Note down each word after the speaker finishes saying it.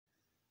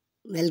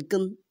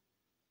Welcome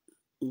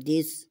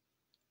this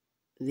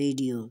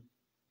video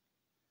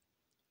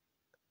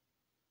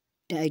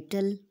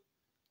title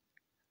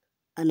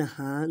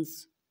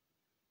Enhance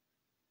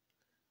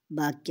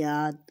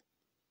Backyard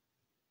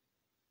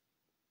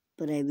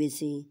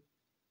Privacy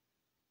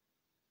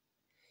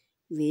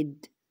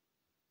with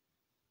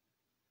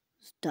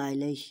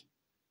Stylish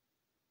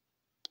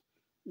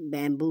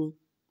Bamboo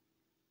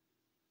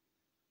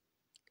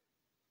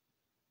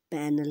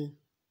Panel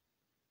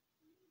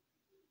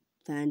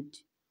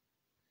Fence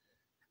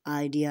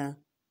Idea.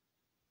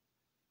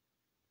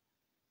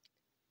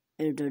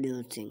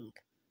 Introducing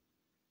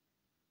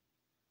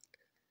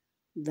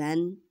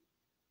when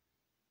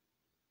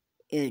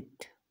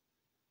it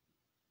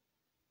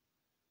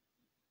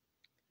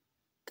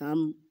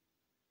come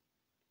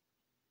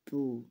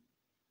to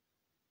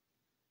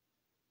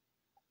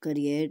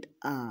create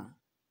a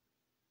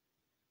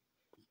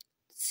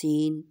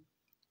scene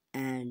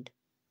and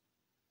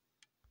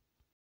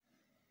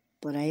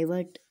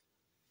private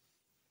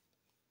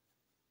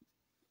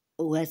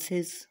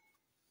oasis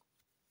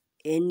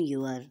in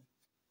your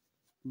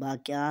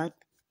backyard.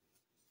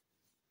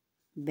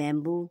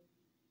 Bamboo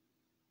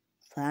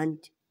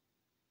fence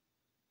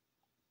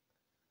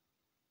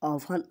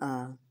often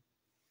a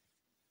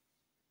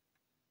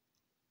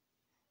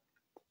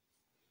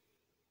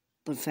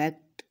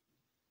perfect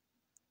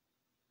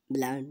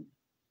blend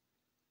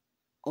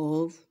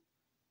of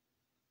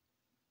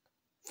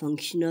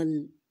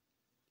functionally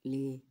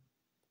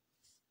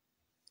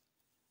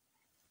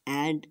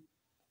and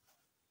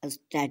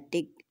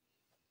aesthetic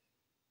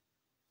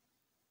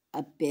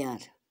appear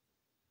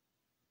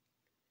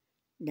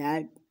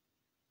that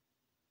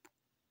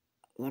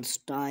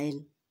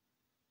versatile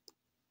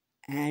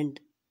and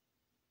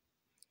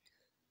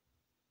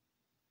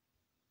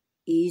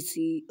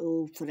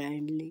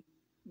eco-friendly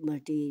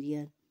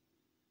material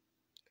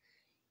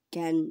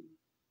can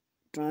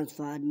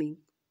transforming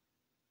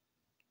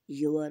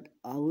your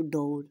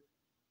outdoor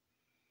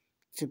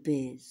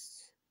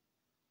space,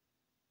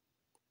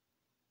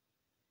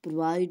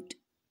 provide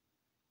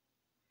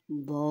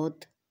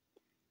both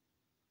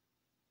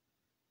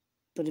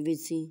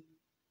privacy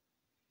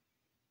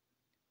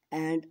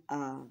and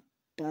a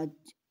touch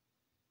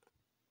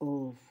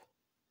of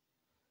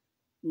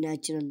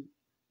natural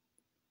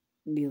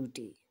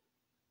beauty.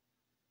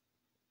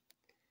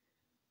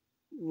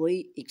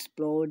 We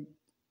explored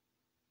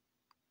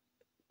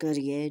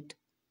create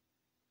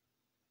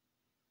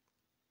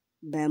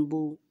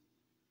bamboo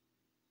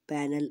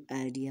panel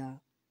idea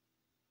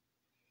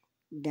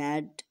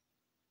that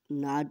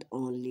not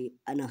only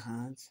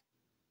enhance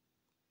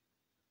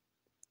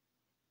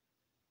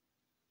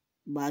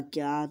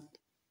backyard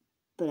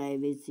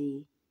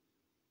privacy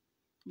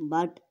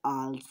but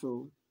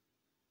also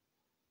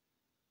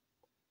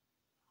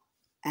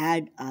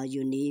add a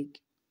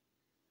unique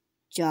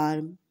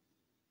charm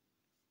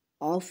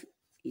of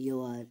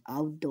your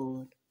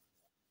outdoor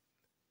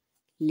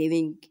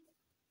living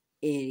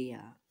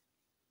area.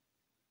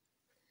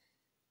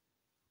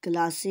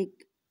 Classic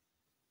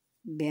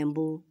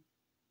bamboo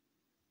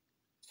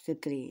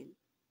screen.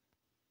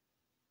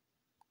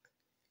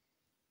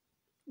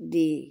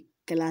 The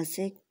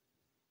classic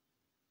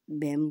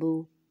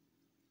bamboo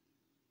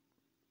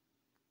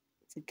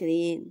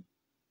screen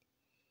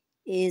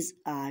is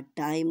a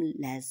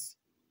timeless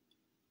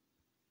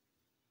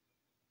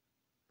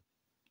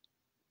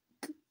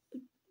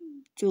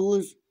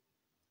choice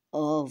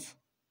of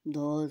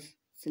those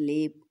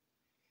sleep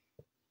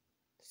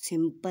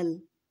simple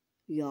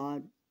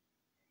yard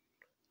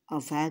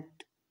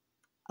affect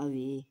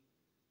away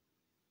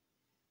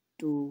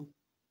to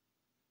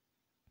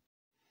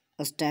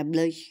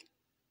establish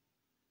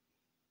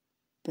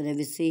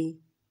privacy.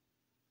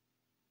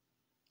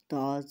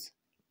 Those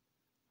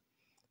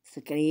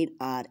screens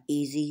are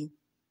easy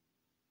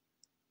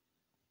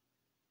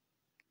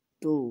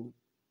to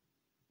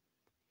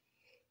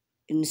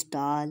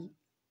install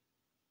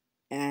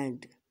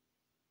and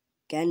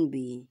can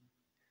be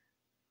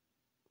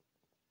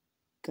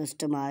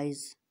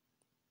customized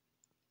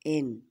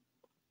in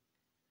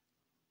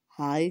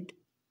height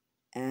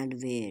and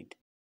weight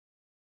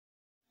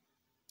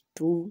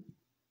to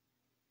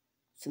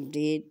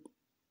simulate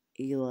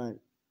your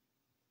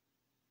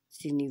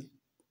scenic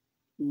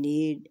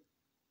need.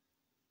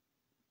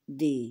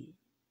 The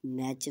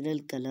natural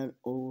color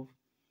of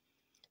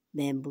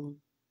bamboo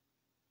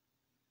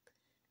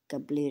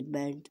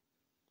complement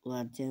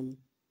version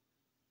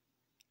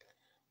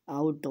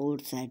outdoor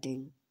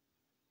setting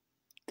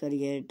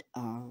create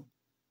a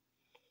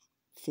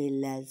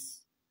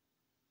seamless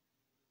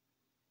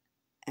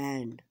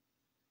and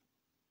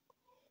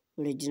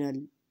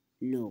original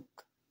look.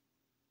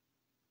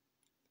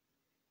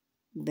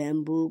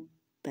 Bamboo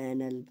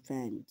panel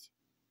fans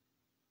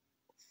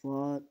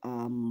for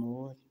a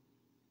more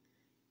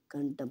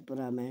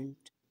contemporary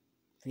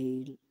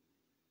feel.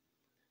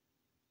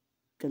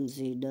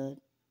 Consider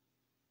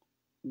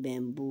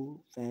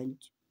bamboo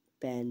fence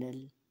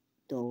panel.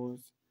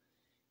 Those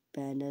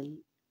panel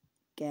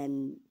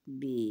can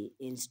be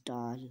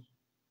installed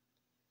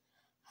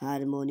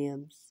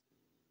harmoniums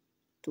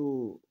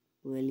to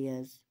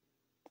various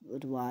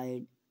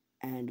wide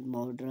and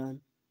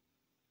modern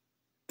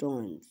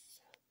tones.